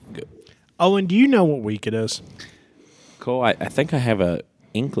Owen, do you know what week it is? Cole, I think I have a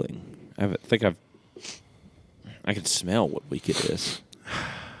inkling. I can smell what week it is.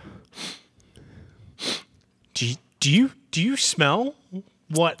 Do you smell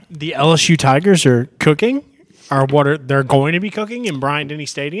what the LSU Tigers are cooking, or what they're going to be cooking in Bryant-Denny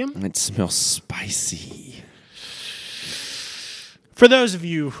Stadium? It smells spicy. For those of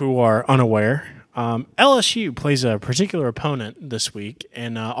you who are unaware, LSU plays a particular opponent this week,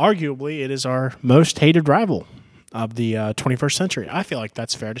 and arguably it is our most hated rival of the 21st century. I feel like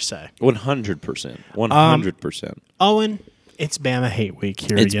that's fair to say. 100%. 100%. Owen, it's Bama Hate Week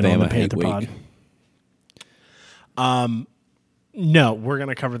here again on the Panther Pod. No, we're going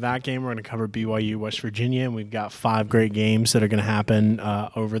to cover that game. We're going to cover BYU, West Virginia, and we've got 5 great games that are going to happen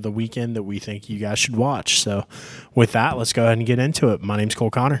over the weekend that we think you guys should watch. So with that, let's go ahead and get into it. My name's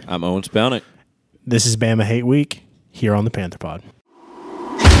Cole Connor. I'm Owen Spelnick. This is Bama Hate Week here on the Panther Pod.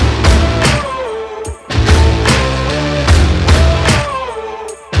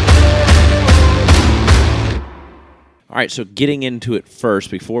 All right, so getting into it first,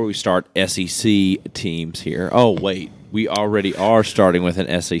 before we start SEC teams here. Oh, wait. We already are starting with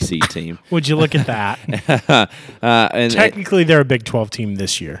an SEC team. Would you look at that? Technically, they're a Big 12 team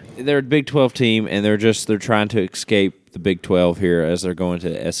this year. They're a Big 12 team, and they're trying to escape the Big 12 here as they're going to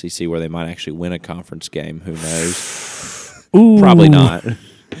the SEC, where they might actually win a conference game. Who knows? Ooh. Probably not.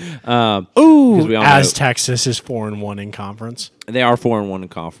 As Texas is 4-1 in conference. They are 4-1 in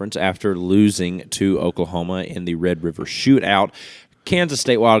conference after losing to Oklahoma in the Red River Shootout. Kansas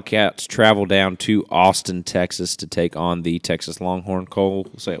State Wildcats travel down to Austin, Texas to take on the Texas Longhorn. Cole,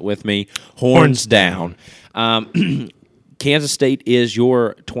 say it with me. Horns down. Kansas State is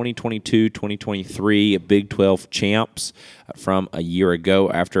your 2022-2023 Big 12 champs from a year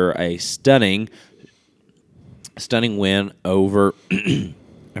ago after a stunning win over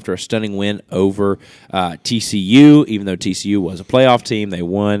TCU. Even though TCU was a playoff team, they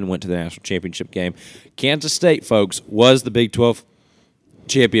went to the national championship game. Kansas State, folks, was the Big 12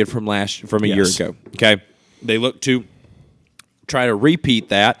 champion from a year ago. Okay, they look to try to repeat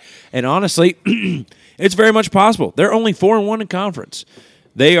that, and honestly, it's very much possible. They're only 4-1 in conference.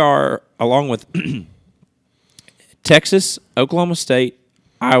 They are, along with Texas, Oklahoma State,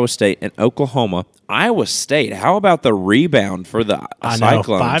 Iowa State, and Oklahoma. Iowa State, how about the rebound for the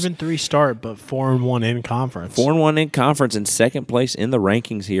Cyclones? 5-3 start, but 4-1 in conference. 4-1 in conference and second place in the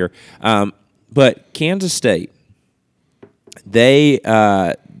rankings here. But Kansas State,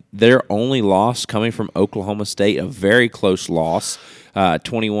 their only loss coming from Oklahoma State, a very close loss,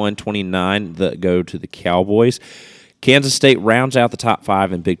 21-29 that go to the Cowboys. Kansas State rounds out the top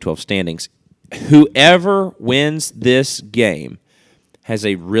 5 in Big 12 standings. Whoever wins this game has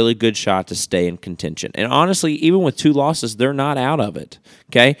a really good shot to stay in contention. And honestly, even with 2 losses, they're not out of it.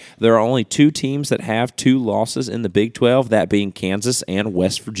 Okay? There are only 2 teams that have 2 losses in the Big 12, that being Kansas and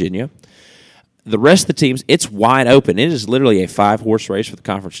West Virginia. The rest of the teams, it's wide open. It is literally a 5-horse race for the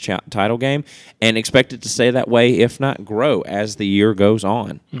conference title game, and expect it to stay that way, if not grow, as the year goes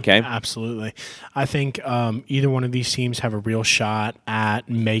on. Okay, absolutely. I think either one of these teams have a real shot at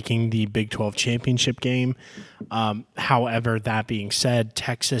making the Big 12 championship game. However, that being said,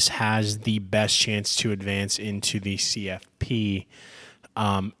 Texas has the best chance to advance into the CFP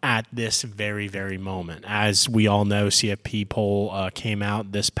at this very, very moment. As we all know, CFP poll came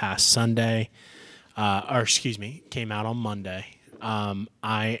out this past Sunday. Came out on Monday. We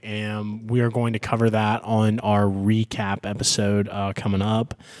are going to cover that on our recap episode coming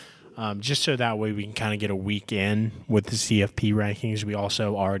up, just so that way we can kind of get a week in with the CFP rankings. We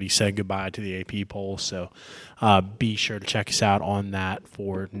also already said goodbye to the AP poll, so be sure to check us out on that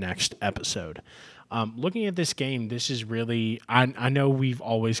for next episode. Looking at this game, this is really, I know we've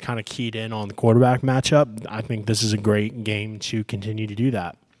always kind of keyed in on the quarterback matchup. I think this is a great game to continue to do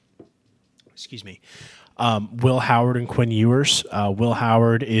that. Excuse me. Will Howard and Quinn Ewers. Will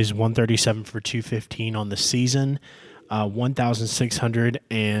Howard is 137 for 215 on the season,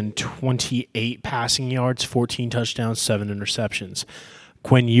 1,628 passing yards, 14 touchdowns, 7 interceptions.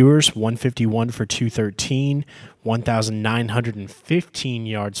 Quinn Ewers, 151 for 213, 1,915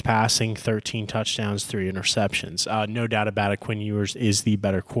 yards passing, 13 touchdowns, 3 interceptions. No doubt about it, Quinn Ewers is the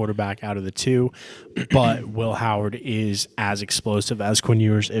better quarterback out of the 2, but Will Howard is as explosive as Quinn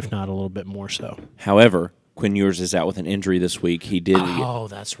Ewers, if not a little bit more so. However, Quinn Ewers is out with an injury this week.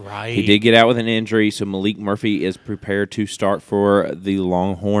 That's right. He did get out with an injury, so Malik Murphy is prepared to start for the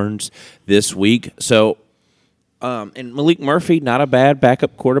Longhorns this week. So, and Malik Murphy, not a bad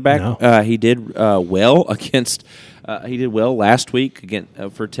backup quarterback. No. He did well against. He did well last week again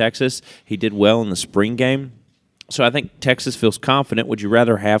for Texas. He did well in the spring game. So I think Texas feels confident. Would you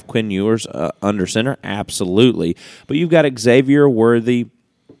rather have Quinn Ewers under center? Absolutely. But you've got Xavier Worthy.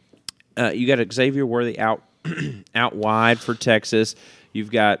 You got Xavier Worthy out out wide for Texas.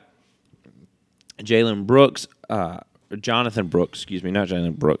 You've got Jalen Brooks, Jonathan Brooks. Excuse me, not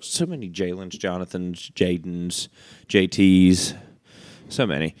Jalen Brooks. So many Jalen's, Jonathans, Jadens, JTs. So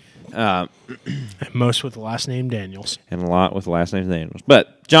many. Most with the last name Daniels. And a lot with the last name Daniels.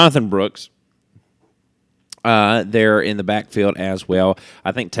 But Jonathan Brooks. They're in the backfield as well.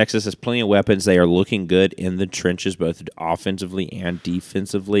 I think Texas has plenty of weapons. They are looking good in the trenches, both offensively and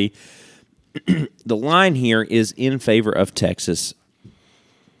defensively. The line here is in favor of Texas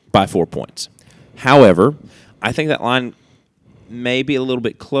by 4 points. However, I think that line may be a little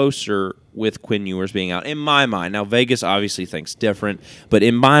bit closer with Quinn Ewers being out, in my mind. Now, Vegas obviously thinks different, but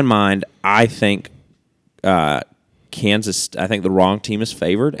in my mind, I think I think the wrong team is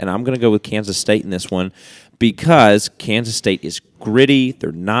favored, and I'm going to go with Kansas State in this one because Kansas State is gritty.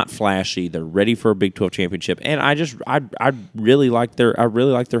 They're not flashy. They're ready for a Big 12 championship, and I really like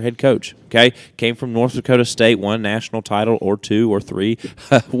their head coach. Okay, came from North Dakota State, won a national title or 2 or 3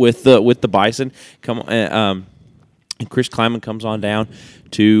 with the Bison. And Chris Kleiman comes on down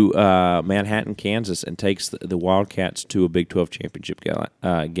to Manhattan, Kansas, and takes the Wildcats to a Big 12 championship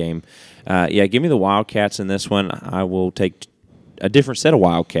game. Give me the Wildcats in this one. I will take a different set of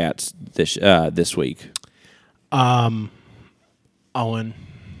Wildcats this week. Owen,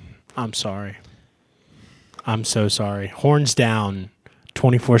 I'm sorry. I'm so sorry. Horns down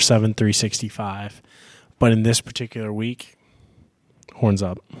 24/7, 365. But in this particular week, horns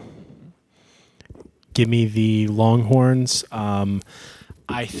up. Give me the Longhorns.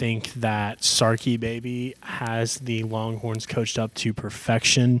 I think that Sarkey baby has the Longhorns coached up to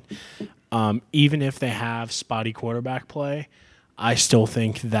perfection. Even if they have spotty quarterback play, I still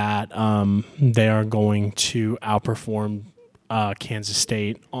think that they are going to outperform Kansas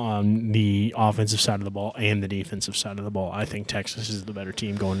State on the offensive side of the ball and the defensive side of the ball. I think Texas is the better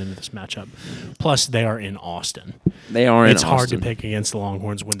team going into this matchup. Plus, they are in Austin. It's hard to pick against the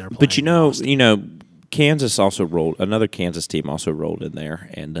Longhorns when they're playing. But Kansas also rolled. Another Kansas team also rolled in there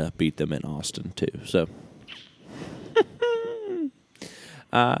and beat them in Austin too. So,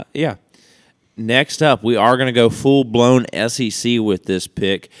 yeah. Next up, we are going to go full-blown SEC with this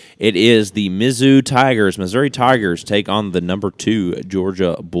pick. It is the Missouri Tigers take on the number 2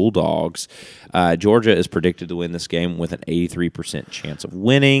 Georgia Bulldogs. Georgia is predicted to win this game with an 83% chance of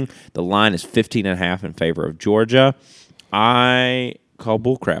winning. The line is 15.5 in favor of Georgia. I call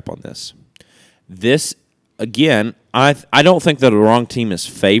bullcrap on this. This, again, I don't think that the wrong team is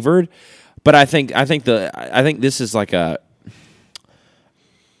favored, but I think this is like a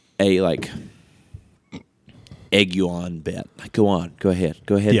egg you on bet. Go ahead,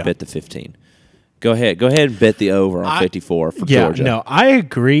 Yeah. bet the 15. Go ahead and bet the over on 54 for Georgia. No, I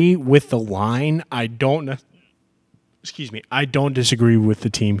agree with the line. I don't disagree with the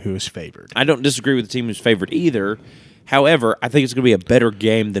team who is favored. I don't disagree with the team who's favored either. However, I think it's going to be a better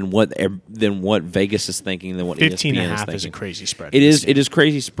game than what Vegas is thinking, than what 15 ESPN and a half is is a thinking. crazy spread. It is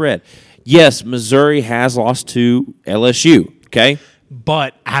crazy spread. Yes, Missouri has lost to LSU, okay?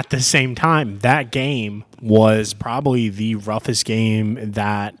 But at the same time, that game was probably the roughest game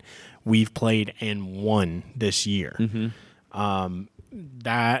that we've played and won this year. Mm-hmm.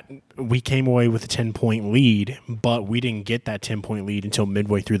 That we came away with a 10-point lead, but we didn't get that 10-point lead until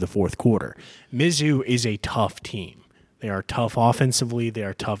midway through the fourth quarter. Mizzou is a tough team. They are tough offensively. They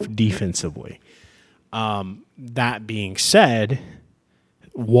are tough defensively. That being said,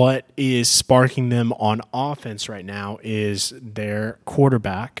 what is sparking them on offense right now is their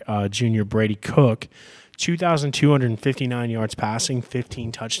quarterback, junior Brady Cook, 2,259 yards passing,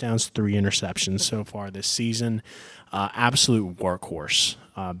 15 touchdowns, 3 interceptions so far this season. Absolute workhorse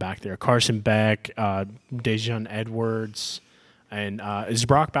back there. Carson Beck, Dejon Edwards, and is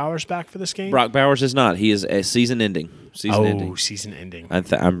Brock Bowers back for this game? Brock Bowers is not. He is a season-ending. Season ending.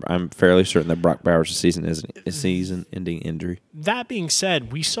 I'm fairly certain that Brock Bowers' season-ending injury. That being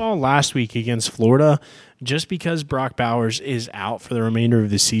said, we saw last week against Florida, just because Brock Bowers is out for the remainder of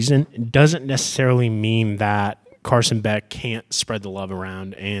the season doesn't necessarily mean that Carson Beck can't spread the love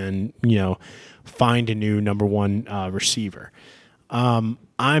around and, find a new number 1 receiver.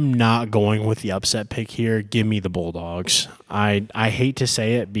 I'm not going with the upset pick here. Give me the Bulldogs. I hate to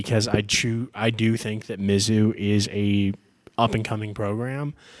say it because I do think that Mizzou is a up-and-coming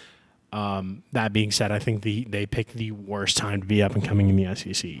program. That being said, I think they pick the worst time to be up-and-coming in the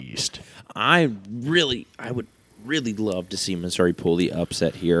SEC East. I would really love to see Missouri pull the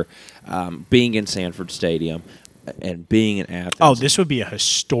upset here, being in Sanford Stadium. and being in Athens. Oh, this would be a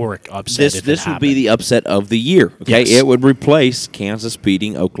historic upset. This would be the upset of the year. Okay, Yes. It would replace Kansas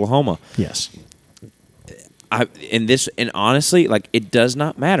beating Oklahoma. Yes. And honestly, like, it does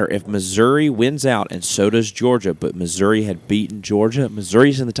not matter if Missouri wins out and so does Georgia, but Missouri had beaten Georgia.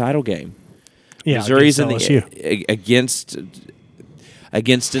 Missouri's in the title game. Yeah, Missouri's against in LSU.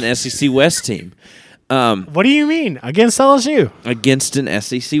 against an SEC West team. What do you mean against LSU? Against an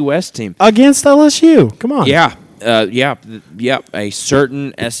SEC West team. Against LSU? Come on. Yeah. A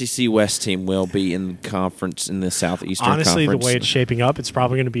certain SEC West team will be in the conference in the Southeastern Honestly, Conference. the way it's shaping up, it's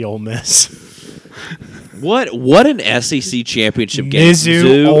probably going to be Ole Miss. What an SEC championship game.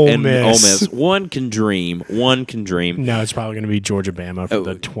 Mizzou, Ole Miss. One can dream. No, it's probably going to be Georgia Bama for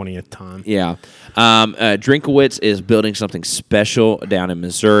the 20th time. Yeah. Drinkowitz is building something special down in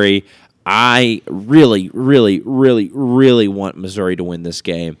Missouri. I really, really, really, really want Missouri to win this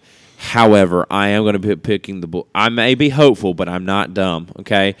game. However, I am going to be picking the Bull. I may be hopeful, but I'm not dumb.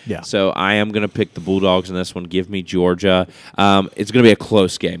 Okay. Yeah. So I am going to pick the Bulldogs in this one. Give me Georgia. It's going to be a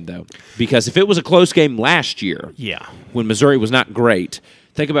close game though, because if it was a close game last year, Yeah. when Missouri was not great,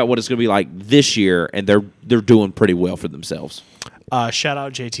 think about what it's going to be like this year, and they're doing pretty well for themselves. Shout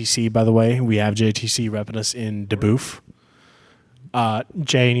out JTC, by the way. We have JTC repping us in DeBoof.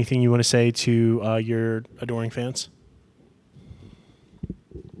 Jay, anything you want to say to your adoring fans?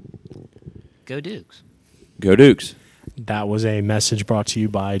 Go Dukes. Go Dukes. That was a message brought to you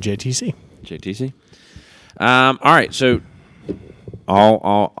by JTC. JTC. All right, so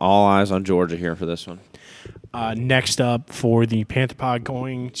all eyes on Georgia here for this one. Next up for the Panther Pod,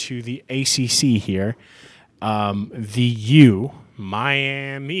 going to the ACC here. The U,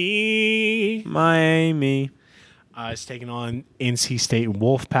 Miami, is taking on NC State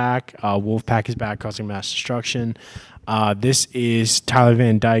Wolfpack. Wolfpack is back, causing mass destruction. This is Tyler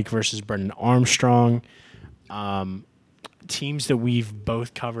Van Dyke versus Brendan Armstrong. Teams that we've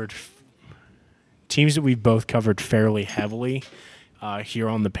both covered fairly heavily here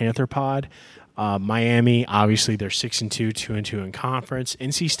on the Panther Pod. Miami, obviously, they're 6-2, 2-2 in conference.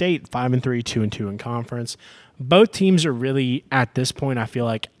 NC State 5-3, 2-2 in conference. Both teams are really, at this point, I feel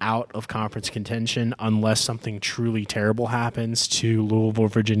like, out of conference contention unless something truly terrible happens to Louisville,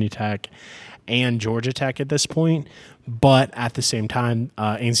 Virginia Tech, and Georgia Tech at this point. But at the same time,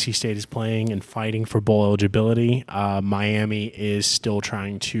 NC State is playing and fighting for bowl eligibility. Miami is still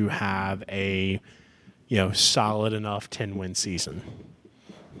trying to have a solid enough 10-win season.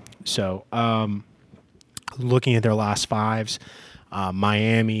 So looking at their last fives,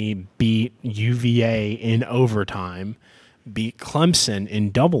 Miami beat UVA in overtime, beat Clemson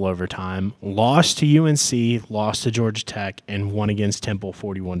in double overtime, lost to UNC, lost to Georgia Tech, and won against Temple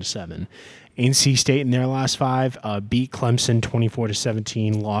 41-7. NC State in their last five beat Clemson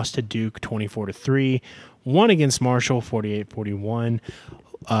 24-17, lost to Duke 24-3, won against Marshall 48-41,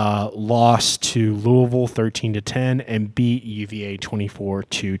 lost to Louisville 13-10, and beat UVA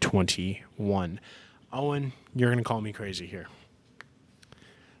 24-21. Owen, you're going to call me crazy here.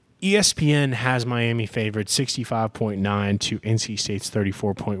 ESPN has Miami favored 65.9 to NC State's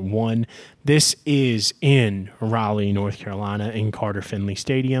 34.1. This is in Raleigh, North Carolina, in Carter Finley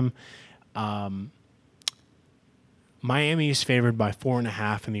Stadium. Miami is favored by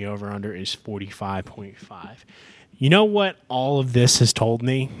 4.5, and the over-under is 45.5. You know what all of this has told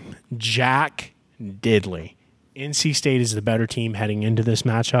me? Jack Diddley. NC State is the better team heading into this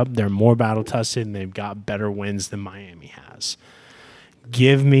matchup. They're more battle-tested, and they've got better wins than Miami has.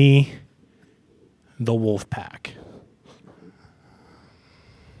 Give me the Wolfpack.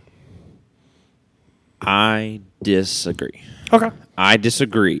 I disagree. Okay. I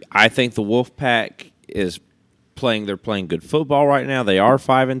think the Wolfpack is playing. They're playing good football right now. They are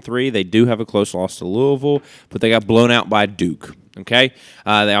 5-3. They do have a close loss to Louisville, but they got blown out by Duke. Okay.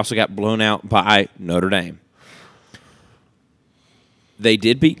 They also got blown out by Notre Dame. They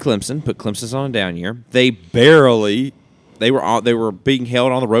did beat Clemson, but Clemson's on a down year. They were being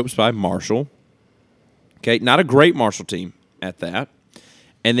held on the ropes by Marshall. Okay, not a great Marshall team at that.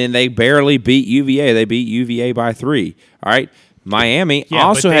 And then they barely beat UVA. They beat UVA by 3. All right. Miami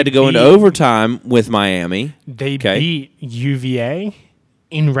also had to go into overtime with Miami. They beat UVA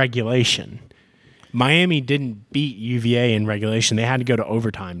in regulation. Miami didn't beat UVA in regulation. They had to go to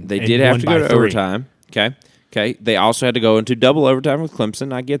overtime. They did have to go to overtime. Okay. They also had to go into double overtime with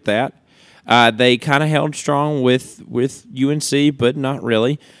Clemson. I get that. They kind of held strong with UNC, but not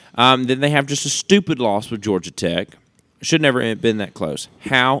really. Then they have just a stupid loss with Georgia Tech. Should never have been that close.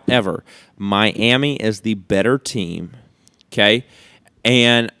 However, Miami is the better team, okay?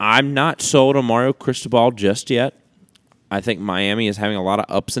 And I'm not sold on Mario Cristobal just yet. I think Miami is having a lot of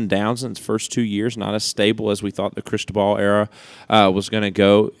ups and downs in its first 2 years, not as stable as we thought the Cristobal era was going to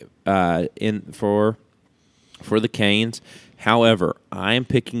go in for the Canes. However, I am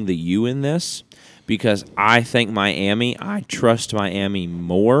picking the U in this because I trust Miami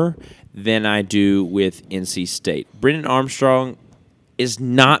more than I do with NC State. Brendan Armstrong is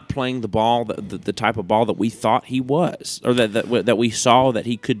not playing the ball, the type of ball that we thought he was, or that we saw that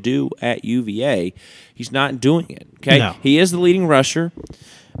he could do at UVA. He's not doing it. Okay, No. He is the leading rusher,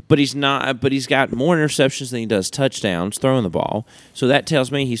 but he's not. But he's got more interceptions than he does touchdowns throwing the ball. So that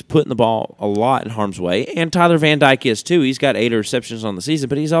tells me he's putting the ball a lot in harm's way. And Tyler Van Dyke is too. He's got 8 interceptions on the season,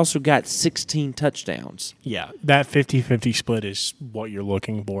 but he's also got 16 touchdowns. Yeah, that 50-50 split is what you're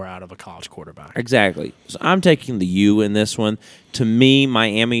looking for out of a college quarterback. Exactly. So I'm taking the U in this one. To me,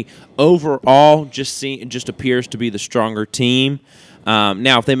 Miami overall just appears to be the stronger team.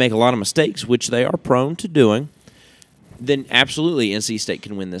 Now, if they make a lot of mistakes, which they are prone to doing, then absolutely NC State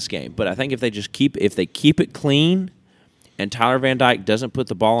can win this game. But I think if they keep it clean and Tyler Van Dyke doesn't put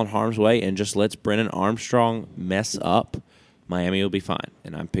the ball in harm's way and just lets Brennan Armstrong mess up, Miami will be fine.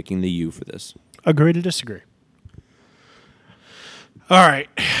 And I'm picking the U for this. Agree to disagree. All right.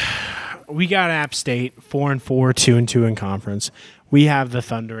 We got App State 4-4, 2-2 in conference. We have the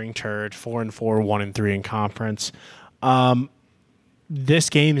Thundering Turd 4-4, 1-3 in conference. This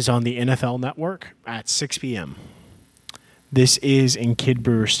game is on the NFL Network at 6 p.m. This is in Kid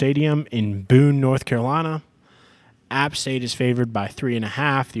Brewer Stadium in Boone, North Carolina. App State is favored by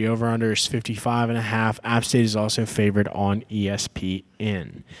 3.5. The over-under is 55.5. App State is also favored on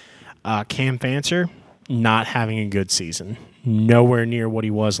ESPN. Cam Fancer, not having a good season. Nowhere near what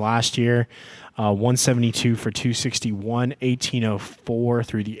he was last year. 172 for 261, 1804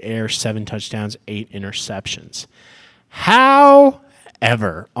 through the air, 7 touchdowns, 8 interceptions.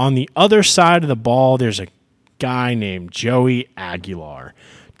 However, on the other side of the ball, there's a guy named Joey Aguilar.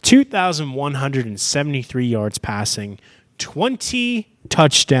 2,173 yards passing, 20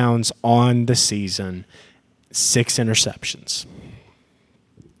 touchdowns on the season, 6 interceptions.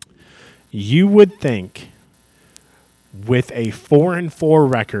 You would think with a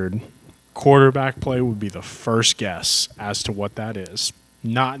 4-4 record, quarterback play would be the first guess as to what that is.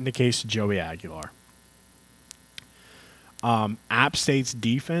 Not in the case of Joey Aguilar. App State's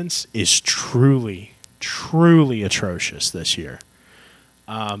defense is truly atrocious this year.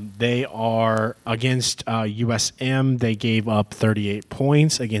 They are against USM. They gave up 38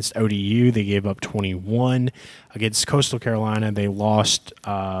 points. Against ODU, they gave up 21. Against Coastal Carolina, they lost.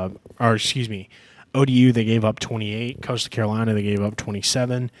 ODU, they gave up 28. Coastal Carolina, they gave up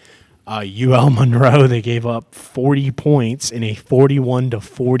 27. UL Monroe, they gave up 40 points in a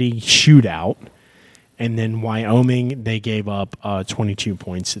 41-40 shootout. And then Wyoming, they gave up 22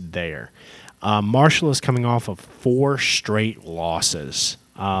 points there. Marshall is coming off of 4 straight losses.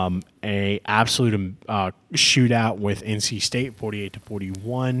 A absolute shootout with NC State,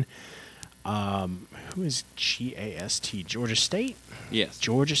 48-41. Who is GAST? Georgia State? Yes.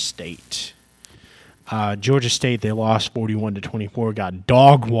 Georgia State. Georgia State, they lost 41-24, got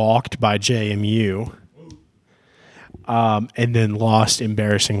dog walked by JMU. And then lost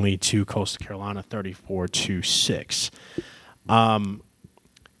embarrassingly to Coastal Carolina 34-6.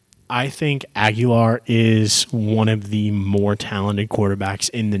 I think Aguilar is one of the more talented quarterbacks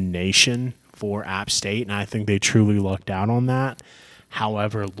in the nation for App State, and I think they truly lucked out on that.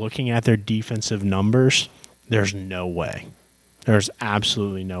 However, looking at their defensive numbers, there's no way. There's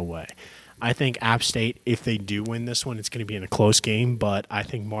absolutely no way. I think App State, if they do win this one, it's going to be in a close game, but I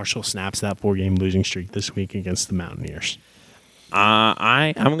think Marshall snaps that 4-game losing streak this week against the Mountaineers.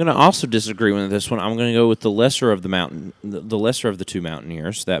 I'm going to also disagree with this one. I'm going to go with the lesser of the 2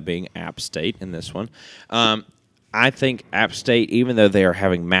 Mountaineers, that being App State in this one. I think App State, even though they are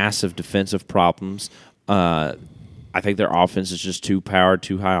having massive defensive problems, I think their offense is just too powered,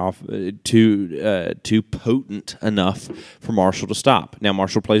 too high off, too potent enough for Marshall to stop. Now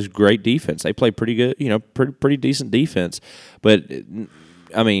Marshall plays great defense. They play pretty good, pretty decent defense. But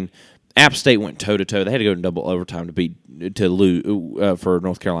I mean, App State went toe to toe. They had to go in double overtime to lose for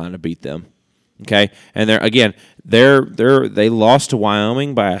North Carolina to beat them. Okay, and they lost to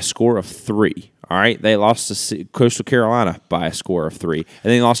Wyoming by a score of 3. All right, they lost to Coastal Carolina by a score of 3, and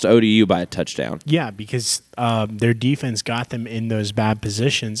then they lost to ODU by a touchdown. Yeah, because their defense got them in those bad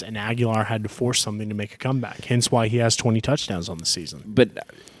positions, and Aguilar had to force something to make a comeback. Hence why he has 20 touchdowns on the season. But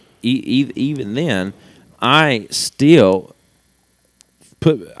even then, I still,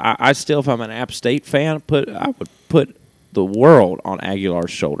 if I'm an App State fan, I would put the world on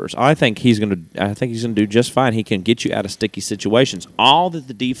Aguilar's shoulders. I think he's going to do just fine. He can get you out of sticky situations. All that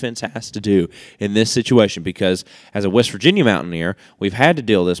the defense has to do in this situation, because as a West Virginia Mountaineer, we've had to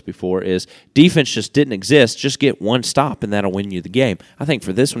deal with this before, is defense just didn't exist. Just get one stop, and that'll win you the game. I think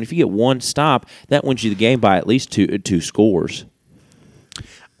for this one, if you get one stop, that wins you the game by at least two scores.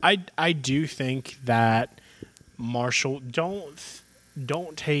 I do think that Marshall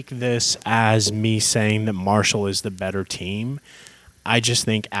don't take this as me saying that Marshall is the better team. I just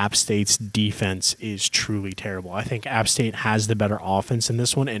think App State's defense is truly terrible. I think App State has the better offense in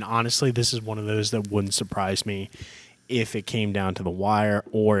this one, and honestly, this is one of those that wouldn't surprise me if it came down to the wire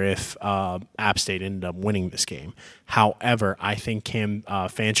or if App State ended up winning this game. However, I think Cam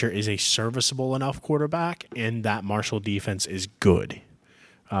Fancher is a serviceable enough quarterback, and that Marshall defense is good.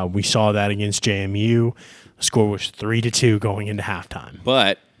 We saw that against JMU. The score was 3-2 going into halftime.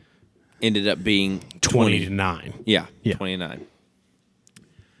 But ended up being 20-9. Yeah, 29.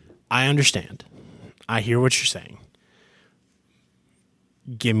 I understand. I hear what you're saying.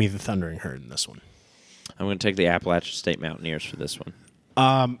 Give me the Thundering Herd in this one. I'm going to take the Appalachian State Mountaineers for this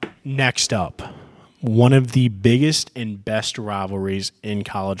one. Next up, one of the biggest and best rivalries in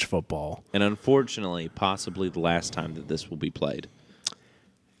college football. And unfortunately, possibly the last time that this will be played.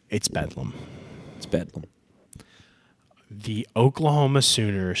 It's Bedlam. It's Bedlam. The Oklahoma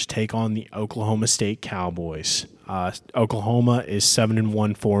Sooners take on the Oklahoma State Cowboys. Oklahoma is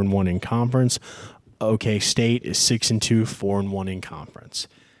 7-1, 4-1 in conference. OK State is 6-2, 4-1 in conference.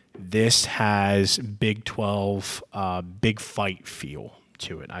 This has Big 12 big fight feel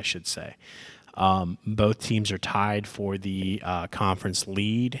to it, I should say. Both teams are tied for the conference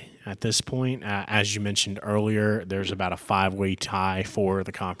lead at this point. As you mentioned earlier, there's about a 5-way tie for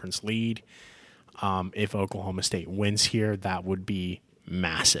the conference lead. If Oklahoma State wins here, that would be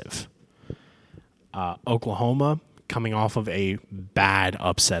massive. Oklahoma, coming off of a bad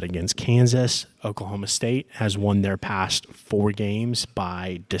upset against Kansas, Oklahoma State has won their past 4 games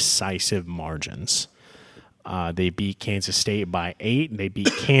by decisive margins. They beat Kansas State by 8. They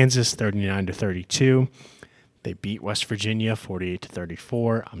beat Kansas 39-32. They beat West Virginia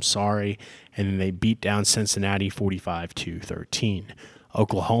 48-34. I'm sorry. And then they beat down Cincinnati 45-13.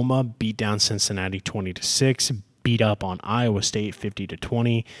 Oklahoma beat down Cincinnati 20-6. Beat up on Iowa State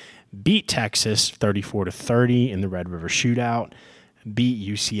 50-20. Beat Texas 34-30 in the Red River Shootout. Beat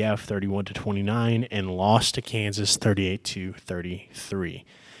UCF 31-29 and lost to Kansas 38-33.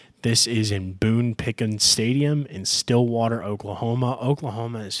 This is in Boone Pickens Stadium in Stillwater, Oklahoma.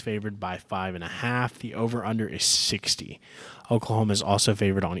 Oklahoma is favored by 5.5. The over-under is 60. Oklahoma is also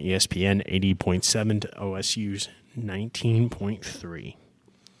favored on ESPN 80.7 to OSU's 19.3.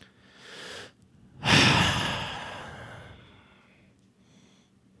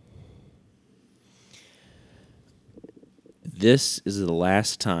 This is the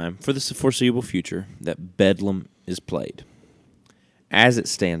last time, for the foreseeable future, that Bedlam is played. As it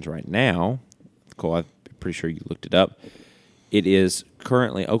stands right now, Cole, I'm pretty sure you looked it up, it is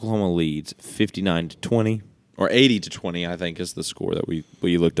currently Oklahoma leads 59-20, or 80-20, I think is the score that we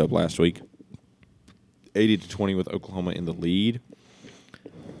looked up last week. 80-20 with Oklahoma in the lead.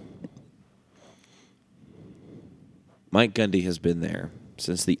 Mike Gundy has been there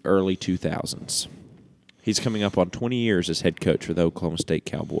since the early 2000s. He's coming up on 20 years as head coach for the Oklahoma State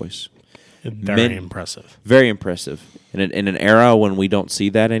Cowboys. Very impressive. Very impressive. In an era when we don't see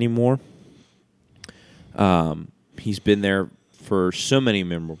that anymore, he's been there for so many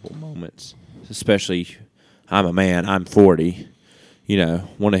memorable moments, especially I'm a man, I'm 40. You know,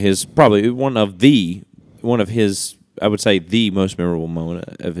 one of his, I would say the most memorable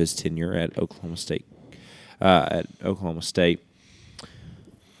moment of his tenure at Oklahoma State.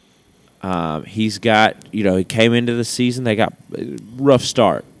 He's got, he came into the season, they got a rough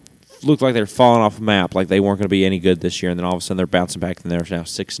start. Looked like they were falling off the map, like they weren't going to be any good this year, and then all of a sudden they're bouncing back, and they're now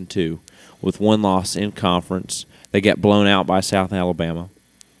 6-2 with one loss in conference. They get blown out by South Alabama.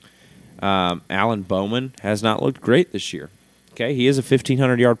 Alan Bowman has not looked great this year. Okay, he is a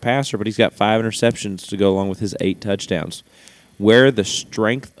 1,500-yard passer, but he's got 5 interceptions to go along with his 8 touchdowns. Where the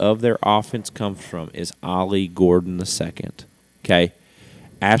strength of their offense comes from is Ollie Gordon II. Okay,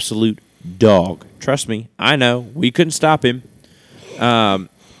 absolute dog. Trust me, I know. We couldn't stop him.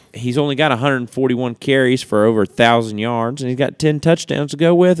 He's only got 141 carries for over 1,000 yards, and he's got 10 touchdowns to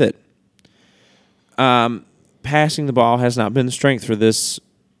go with it. Passing the ball has not been the strength for this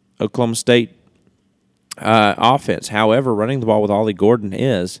Oklahoma State offense. However, running the ball with Ollie Gordon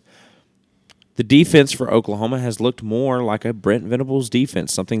is. The defense for Oklahoma has looked more like a Brent Venables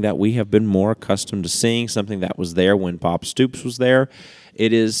defense, something that we have been more accustomed to seeing, something that was there when Bob Stoops was there.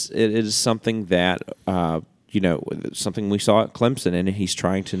 It is something that something we saw at Clemson, and he's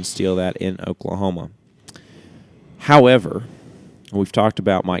trying to instill that in Oklahoma. However, we've talked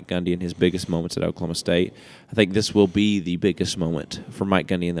about Mike Gundy and his biggest moments at Oklahoma State. I think this will be the biggest moment for Mike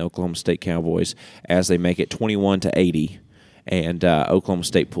Gundy and the Oklahoma State Cowboys as they make it 21-80, and Oklahoma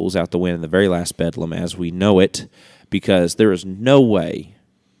State pulls out the win in the very last bedlam as we know it, because there is no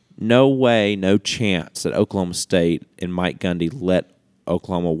chance that Oklahoma State and Mike Gundy let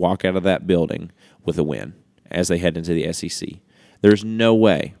Oklahoma walk out of that building with a win as they head into the SEC. There's no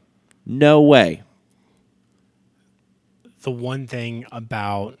way. No way. The one thing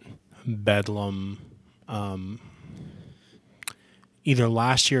about Bedlam, either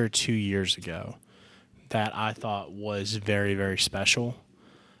last year or 2 years ago, that I thought was very, very special,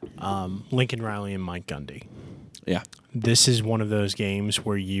 Lincoln Riley and Mike Gundy. Yeah. This is one of those games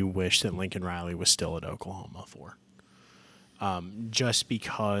where you wish that Lincoln Riley was still at Oklahoma for. Just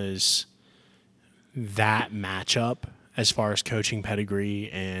because that matchup, as far as coaching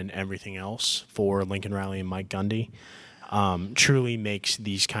pedigree and everything else for Lincoln Riley and Mike Gundy, truly makes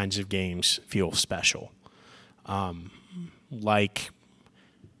these kinds of games feel special. I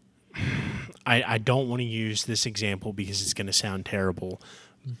don't want to use this example because it's going to sound terrible,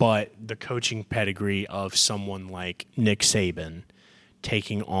 but the coaching pedigree of someone like Nick Saban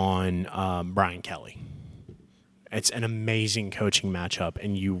taking on Brian Kelly. It's an amazing coaching matchup,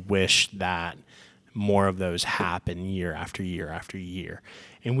 and you wish that more of those happen year after year after year.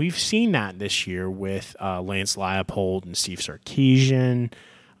 And we've seen that this year with Lance Leipold and Steve Sarkisian.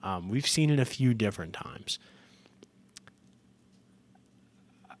 We've seen it a few different times.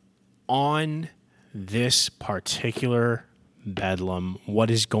 On this particular bedlam, what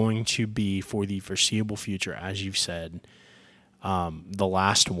is going to be for the foreseeable future, as you've said, the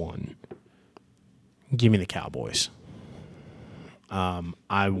last one, give me the Cowboys.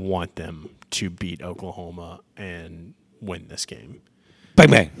 I want them to beat Oklahoma and win this game. Bang,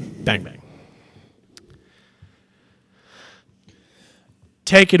 bang. Bang, bang.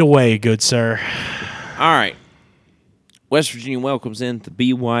 Take it away, good sir. All right. West Virginia welcomes in the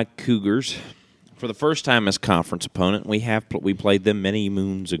BY Cougars for the first time as conference opponent. We played them many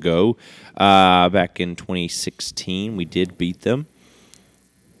moons ago, back in 2016. We did beat them.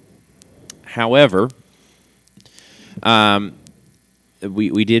 However,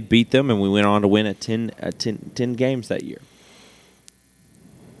 we did beat them, and we went on to win 10 games that year.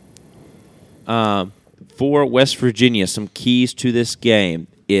 For West Virginia, some keys to this game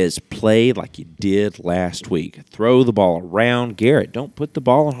is play like you did last week. Throw the ball around. Garrett, don't put the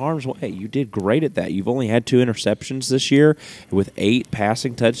ball in harm's way. You did great at that. You've only had 2 interceptions this year with 8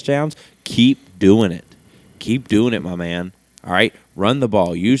 passing touchdowns. Keep doing it. Keep doing it, my man. All right? Run the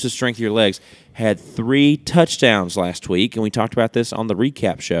ball. Use the strength of your legs. Had 3 touchdowns last week, and we talked about this on the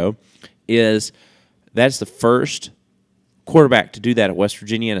recap show, that's the first quarterback to do that at West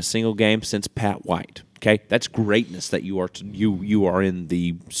Virginia in a single game since Pat White. Okay, that's greatness that you are in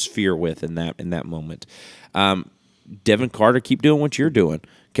the sphere with in that moment. Devin Carter, keep doing what you're doing.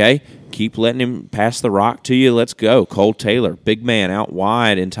 Okay, keep letting him pass the rock to you. Let's go. Cole Taylor, big man out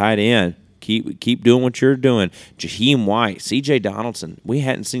wide and tight end. Keep doing what you're doing. Jaheim White, C.J. Donaldson. We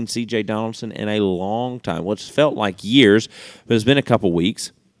hadn't seen C.J. Donaldson in a long time. Well, it's felt like years, but it's been a couple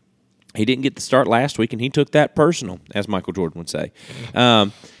weeks. He didn't get the start last week, and he took that personal, as Michael Jordan would say.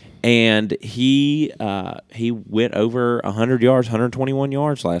 And he went over 100 yards, 121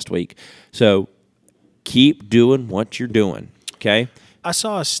 yards last week. So keep doing what you're doing, okay? I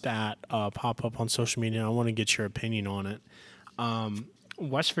saw a stat pop up on social media, and I want to get your opinion on it.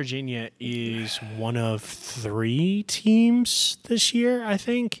 West Virginia is one of 3 teams this year, I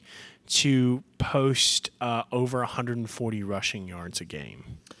think, to post over 140 rushing yards a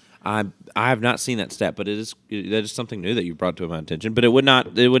game. I have not seen that stat, but that is something new that you brought to my attention. But it would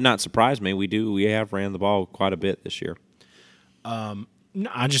not surprise me. We have ran the ball quite a bit this year. No,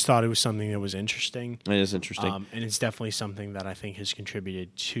 I just thought it was something that was interesting. It is interesting, and it's definitely something that I think has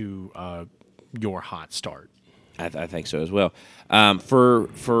contributed to your hot start. I think so as well.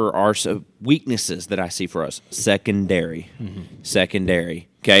 For our weaknesses that I see for us, secondary.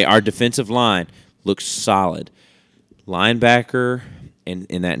 Okay, our defensive line looks solid. Linebacker and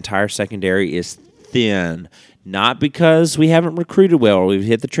that entire secondary is thin. Not because we haven't recruited well or we've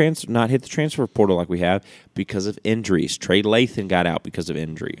not hit the transfer portal like we have, because of injuries. Trey Lathan got out because of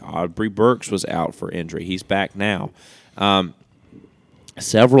injury. Aubrey Burks was out for injury. He's back now.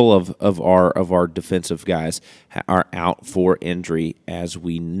 Several of our defensive guys are out for injury as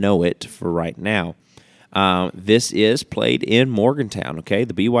we know it for right now. This is played in Morgantown, okay?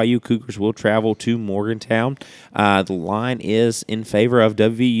 The BYU Cougars will travel to Morgantown. The line is in favor of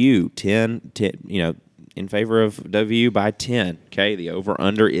WVU, in favor of WU by 10. Okay, the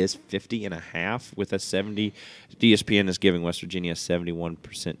over-under is 50.5 with a 70. ESPN is giving West Virginia a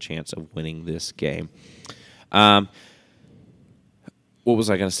 71% chance of winning this game. What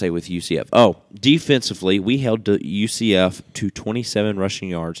was I going to say with UCF? Oh, defensively, we held UCF to 27 rushing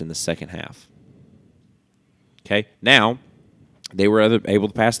yards in the second half. Okay, now they were able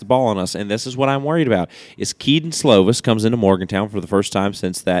to pass the ball on us, and this is what I'm worried about. Is Keaton Slovis comes into Morgantown for the first time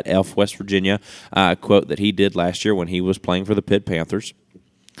since that Elf West Virginia quote that he did last year when he was playing for the Pitt Panthers.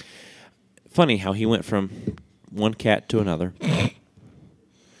 Funny how he went from one cat to another.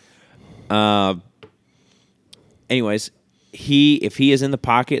 Anyways, if he is in the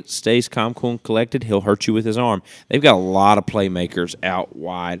pocket, stays calm, cool, and collected, he'll hurt you with his arm. They've got a lot of playmakers out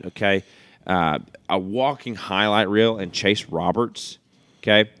wide, okay? A walking highlight reel and Chase Roberts,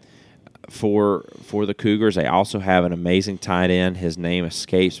 okay, for the Cougars. They also have an amazing tight end. His name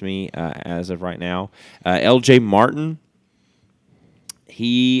escapes me as of right now. L.J. Martin,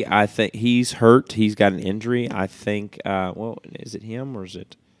 I think he's hurt. He's got an injury. I think, is it him or is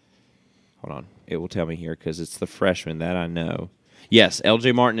it? Hold on. It will tell me here because it's the freshman that I know. Yes,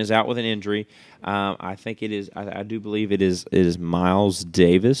 L.J. Martin is out with an injury. I think it is. I do believe it is Miles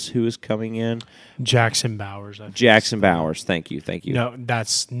Davis who is coming in. Jackson Bowers. Jackson Bowers. Thank you. No,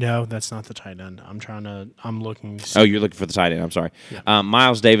 that's not the tight end. I'm looking. Oh, you're looking for the tight end. I'm sorry. Yeah.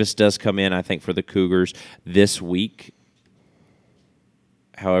 Miles Davis does come in, I think, for the Cougars this week.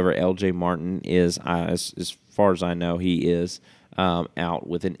 However, L.J. Martin is, as far as I know, he is out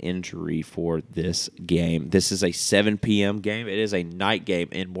with an injury for this game. This is a 7 p.m. game. It is a night game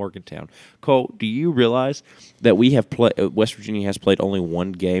in Morgantown. Cole, do you realize that West Virginia has played only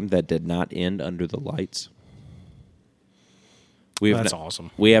one game that did not end under the lights? That's awesome.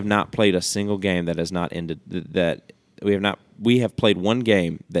 We have not played a single game that has not ended. We have played one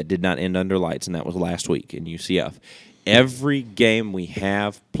game that did not end under lights, and that was last week in UCF. Every game we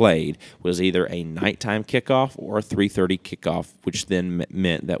have played was either a nighttime kickoff or a 3:30 kickoff, which then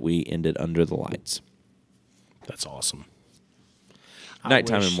meant that we ended under the lights. That's awesome.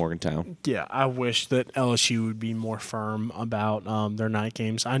 Nighttime in Morgantown. Yeah, I wish that LSU would be more firm about their night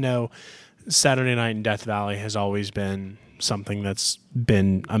games. I know Saturday night in Death Valley has always been something that's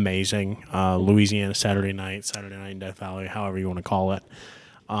been amazing. Louisiana Saturday night in Death Valley, however you want to call it.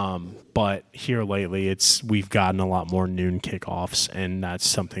 But here lately, we've gotten a lot more noon kickoffs, and that's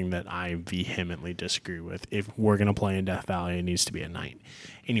something that I vehemently disagree with. If we're going to play in Death Valley, it needs to be at night.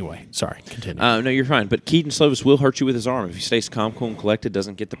 Anyway, sorry, continue. No, you're fine. But Keaton Slovis will hurt you with his arm. If he stays calm, cool, and collected,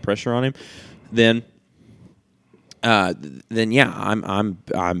 doesn't get the pressure on him, then yeah,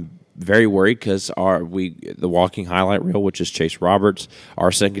 I'm very worried because the walking highlight reel, which is Chase Roberts,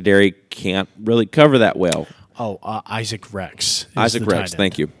 our secondary can't really cover that well. Oh, Isaac Rex. Isaac Rex,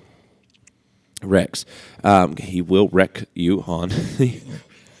 thank you. Rex. He will wreck you on. Thank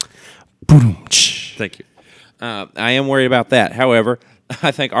you. I am worried about that. However,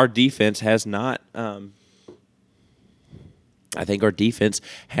 I think our defense has not.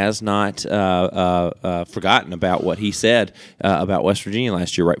 Forgotten about what he said about West Virginia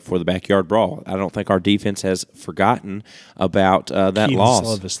last year, right before the backyard brawl. I don't think our defense has forgotten about that Keaton loss.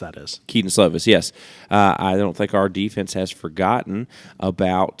 Slovis, that is. Keaton Slovis, yes. I don't think our defense has forgotten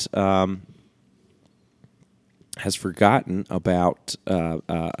about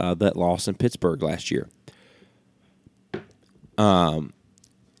that loss in Pittsburgh last year.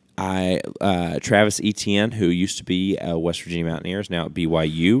 Travis Etienne, who used to be a West Virginia Mountaineers, now at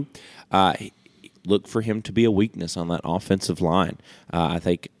BYU, look for him to be a weakness on that offensive line. I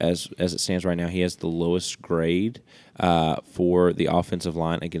think as it stands right now, he has the lowest grade for the offensive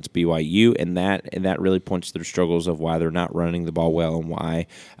line against BYU, and that really points to the struggles of why they're not running the ball well and why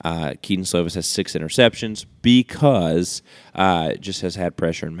Keaton Slovis has 6 interceptions, because just has had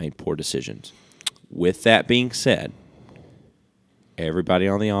pressure and made poor decisions. With that being said, everybody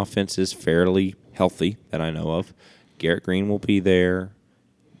on the offense is fairly healthy that I know of. Garrett Green will be there.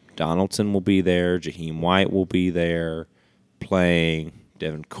 Donaldson will be there. Jaheim White will be there playing.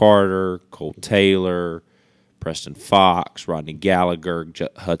 Devin Carter, Cole Taylor, Preston Fox, Rodney Gallagher,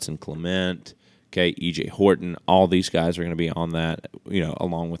 Hudson Clement, E.J. Horton. All these guys are going to be on that,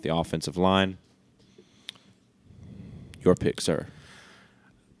 along with the offensive line. Your pick, sir.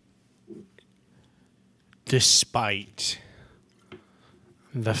 Despite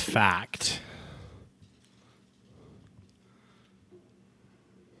the fact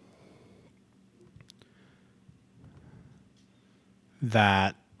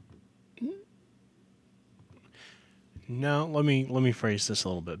that let me phrase this a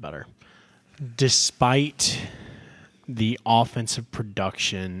little bit better. Despite the offensive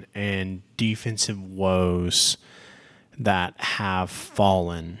production and defensive woes that have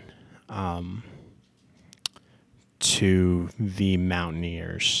fallen to the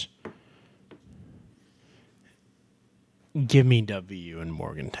Mountaineers. Give me W in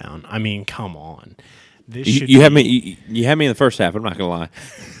Morgantown. I mean, come on. You had me in the first half. I'm not gonna lie.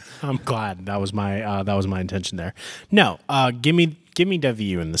 I'm glad that was my intention there. No, give me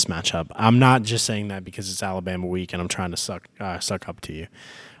W in this matchup. I'm not just saying that because it's Alabama week and I'm trying to suck up to you.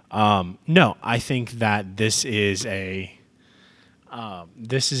 No, I think that this is a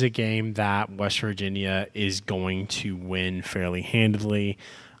game that West Virginia is going to win fairly handily.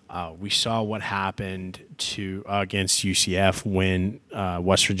 We saw what happened against UCF when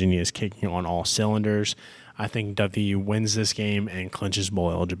West Virginia is kicking on all cylinders. I think W wins this game and clinches bowl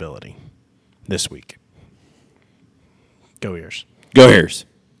eligibility this week. Go Ears. Go Ears.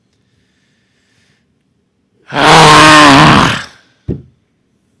 That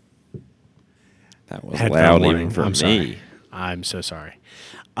was loud even for me. Sorry. I'm so sorry.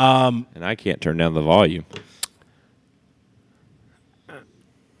 And I can't turn down the volume.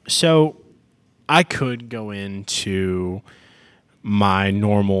 So I could go into my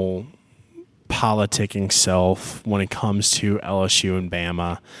normal politicking self when it comes to LSU and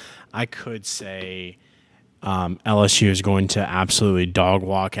Bama. I could say LSU is going to absolutely dog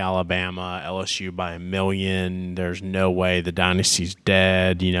walk Alabama, LSU by 1,000,000. There's no way the dynasty's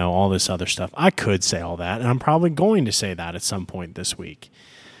dead, all this other stuff. I could say all that, and I'm probably going to say that at some point this week.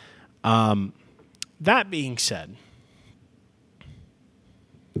 That being said,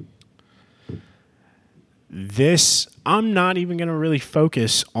 I'm not even going to really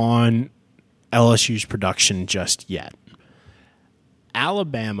focus on LSU's production just yet.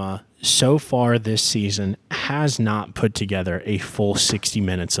 Alabama, so far this season, has not put together a full 60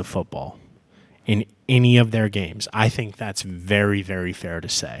 minutes of football in any of their games. I think that's very, very fair to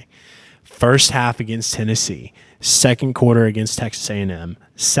say. First half against Tennessee, second quarter against Texas A&M,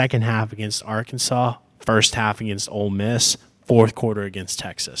 second half against Arkansas, first half against Ole Miss, fourth quarter against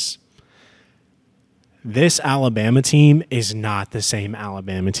Texas. This Alabama team is not the same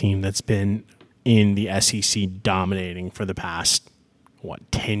Alabama team that's been in the SEC dominating for the past,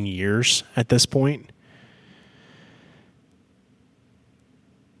 10 years at this point?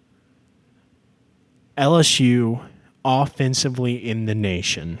 LSU, offensively in the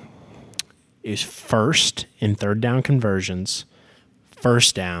nation, is first in third down conversions,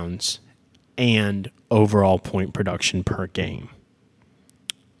 first downs, and overall point production per game.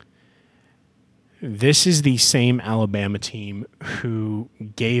 This is the same Alabama team who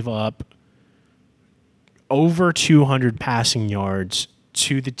gave up over 200 passing yards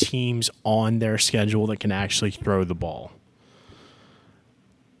to the teams on their schedule that can actually throw the ball.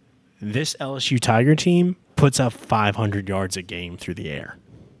 This LSU Tiger team puts up 500 yards a game through the air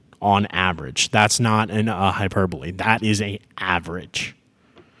on average. That's not a hyperbole. That is an average.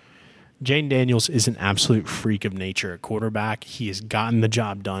 Jayden Daniels is an absolute freak of nature at quarterback. He has gotten the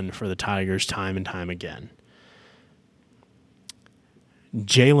job done for the Tigers time and time again.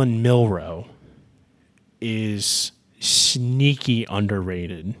 Jalen Milroe is sneaky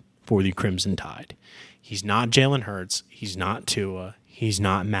underrated for the Crimson Tide. He's not Jalen Hurts. He's not Tua. He's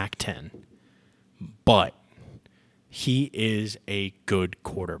not Mac 10. But he is a good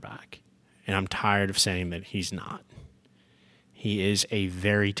quarterback. And I'm tired of saying that he's not. He is a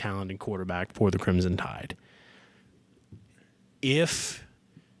very talented quarterback for the Crimson Tide. If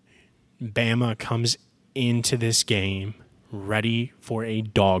Bama comes into this game ready for a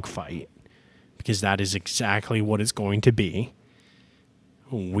dogfight, because that is exactly what it's going to be,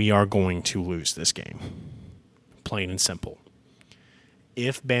 we are going to lose this game. Plain and simple.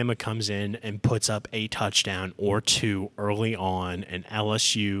 If Bama comes in and puts up a touchdown or two early on and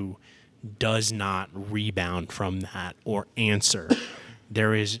LSU does not rebound from that or answer,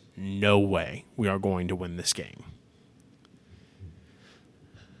 there is no way we are going to win this game.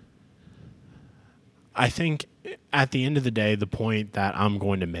 I think at the end of the day, the point that I'm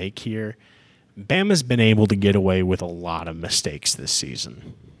going to make here, Bama's been able to get away with a lot of mistakes this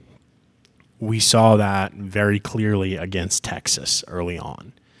season. We saw that very clearly against Texas early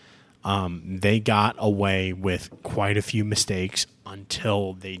on. They got away with quite a few mistakes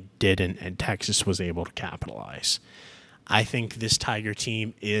until they didn't, and Texas was able to capitalize. I think this Tiger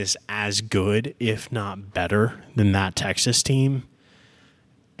team is as good, if not better, than that Texas team.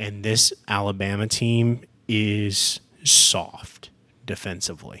 And this Alabama team is soft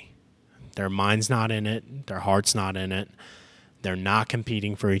defensively. Their mind's not in it. Their heart's not in it. They're not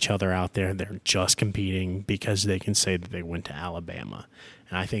competing for each other out there. They're just competing because they can say that they went to Alabama.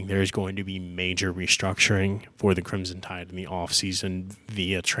 And I think there's going to be major restructuring for the Crimson Tide in the offseason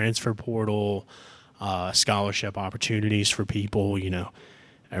via transfer portal, scholarship opportunities for people,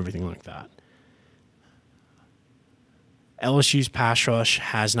 everything like that. LSU's pass rush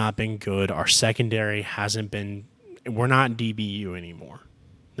has not been good. Our secondary hasn't been – we're not DBU anymore.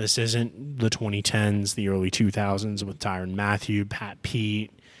 This isn't the 2010s, the early 2000s with Tyrann Mathieu, Pat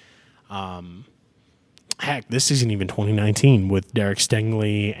Pete. Heck, this isn't even 2019 with Derek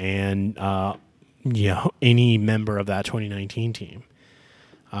Stingley and any member of that 2019 team.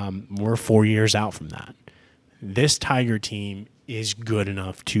 We're 4 years out from that. This Tiger team is good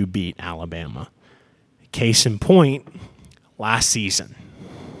enough to beat Alabama. Case in point, last season,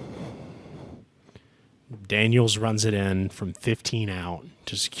 Daniels runs it in from 15 out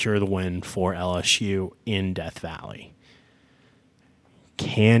to secure the win for LSU in Death Valley.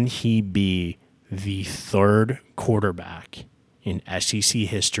 Can he be the third quarterback in SEC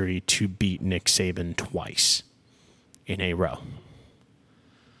history to beat Nick Saban twice in a row?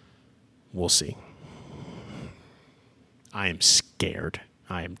 We'll see. I am scared.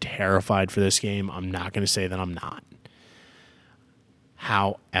 I am terrified for this game. I'm not going to say that I'm not.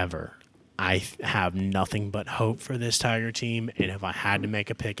 However, I have nothing but hope for this Tiger team, and if I had to make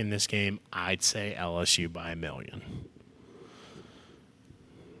a pick in this game, I'd say LSU by 1,000,000.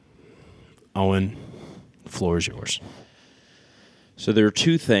 Owen, the floor is yours. So there are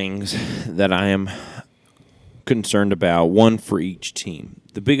two things that I am concerned about, one for each team.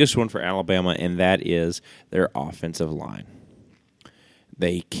 The biggest one for Alabama, and that is their offensive line.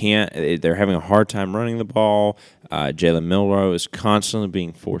 They're having a hard time running the ball. Jalen Milroe is constantly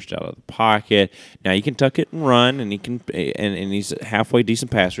being forced out of the pocket. Now you can tuck it and run, and he's a halfway decent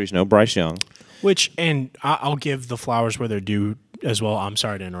passer. He's no Bryce Young. And I'll give the flowers where they're due as well. I'm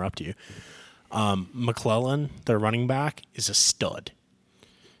sorry to interrupt you. McClellan, their running back, is a stud.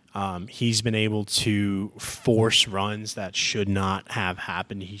 He's been able to force runs that should not have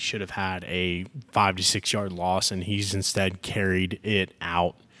happened. He should have had a 5 to 6 yard loss, and he's instead carried it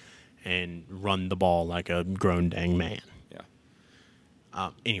out and run the ball like a grown dang man. Yeah.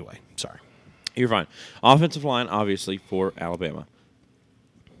 Anyway, sorry. You're fine. Offensive line, obviously, for Alabama.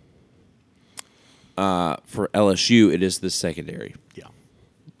 For LSU, it is the secondary. Yeah.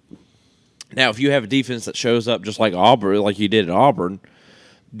 Now, if you have a defense that shows up just like Auburn, like you did at Auburn,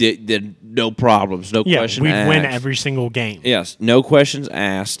 then no problems, no questions asked. We win every single game. Yes, no questions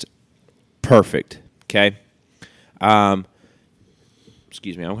asked. Perfect. Okay.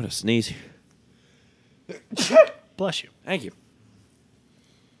 Excuse me, I'm going to sneeze here. Bless you. Thank you.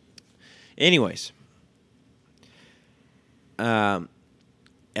 Anyways,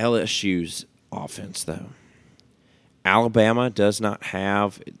 LSU's offense, though. Alabama does not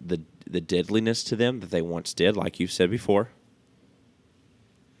have the deadliness to them that they once did, like you said before.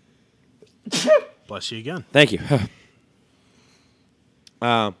 Bless you again. Thank you.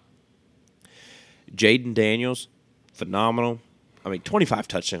 Jaden Daniels, phenomenal. 25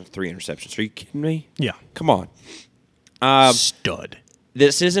 touchdowns, 3 interceptions. Are you kidding me? Yeah. Come on. Stud.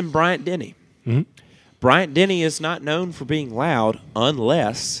 This isn't Bryant Denny. Mm-hmm. Bryant Denny is not known for being loud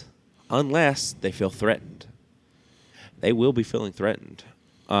unless they feel threatened. They will be feeling threatened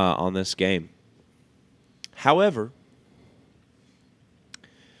on this game. However,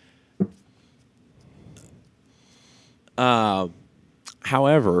 I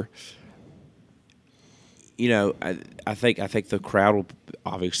think the crowd will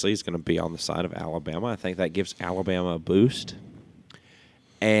obviously is going to be on the side of Alabama. I think that gives Alabama a boost,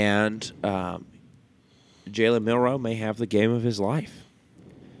 and Jalen Milroe may have the game of his life,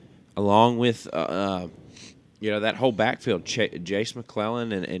 along with that whole backfield. Jace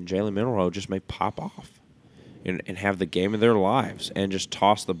McClellan and Jalen Milroe just may pop off and have the game of their lives and just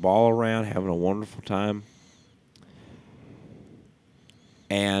toss the ball around, having a wonderful time.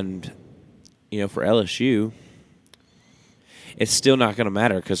 And, for LSU, it's still not going to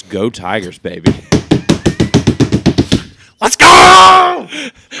matter because go Tigers, baby. Let's go!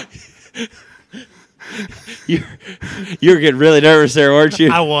 You're getting really nervous there, weren't you?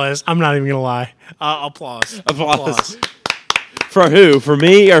 I was. I'm not even going to lie. Applause. Applause. For who? For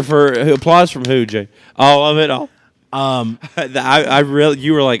me or for applause from who, Jay? All of it? All? I really,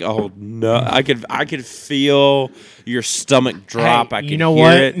 you were like, oh no, I could feel your stomach drop. Hey, I could you know hear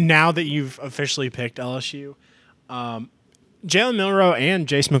what? it. Now that you've officially picked LSU, Jalen Milroe and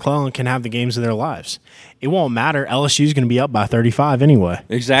Jace McClellan can have the games of their lives. It won't matter. LSU's going to be up by 35 anyway.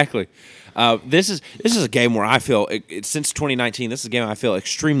 Exactly. This is a game where I feel since 2019. This is a game I feel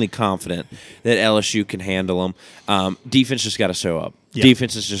extremely confident that LSU can handle them. Defense just got to show up. Yeah.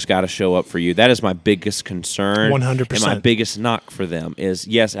 Defense has just got to show up for you. That is my biggest concern. 100%. And my biggest knock for them is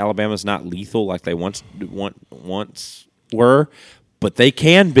yes, Alabama's not lethal like they once were, but they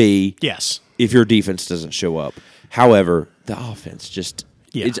can be. Yes. If your defense doesn't show up. However, the offense just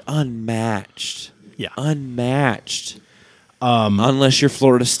Yeah. is unmatched. Yeah. Unmatched. Unless you're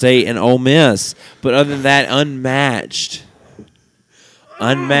Florida State and Ole Miss. But other than that, unmatched.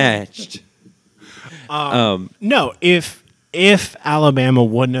 Unmatched. No, if Alabama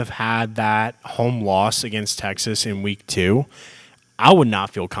wouldn't have had that home loss against Texas in week 2, I would not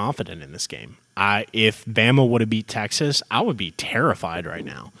feel confident in this game. If Bama would have beat Texas, I would be terrified right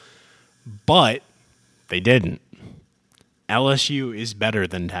now. But they didn't. LSU is better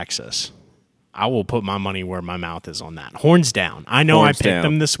than Texas. I will put my money where my mouth is on that. Horns down. I know Horns I picked down.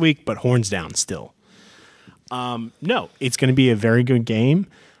 them this week, but horns down still. No, it's going to be a very good game.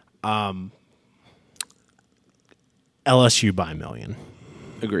 LSU by a million.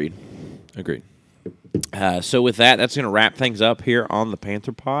 Agreed. So with that, that's going to wrap things up here on the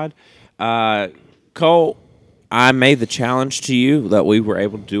Panther Pod. Cole, I made the challenge to you that we were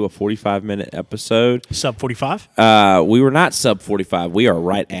able to do a 45-minute episode. Sub 45? We were not sub 45. We are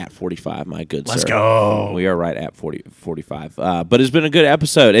right at 45, my good sir. Let's go. We are right at 45. But it's been a good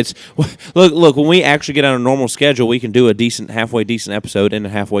episode. It's look, when we actually get on a normal schedule, we can do a halfway decent episode in a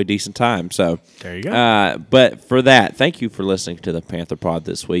halfway decent time. So There you go. But for that, thank you for listening to the Panther Pod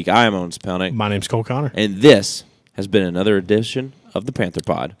this week. I am Owen Spelnick. My name's Cole Connor. And this has been another edition of the Panther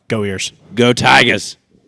Pod. Go Ears. Go Tigers!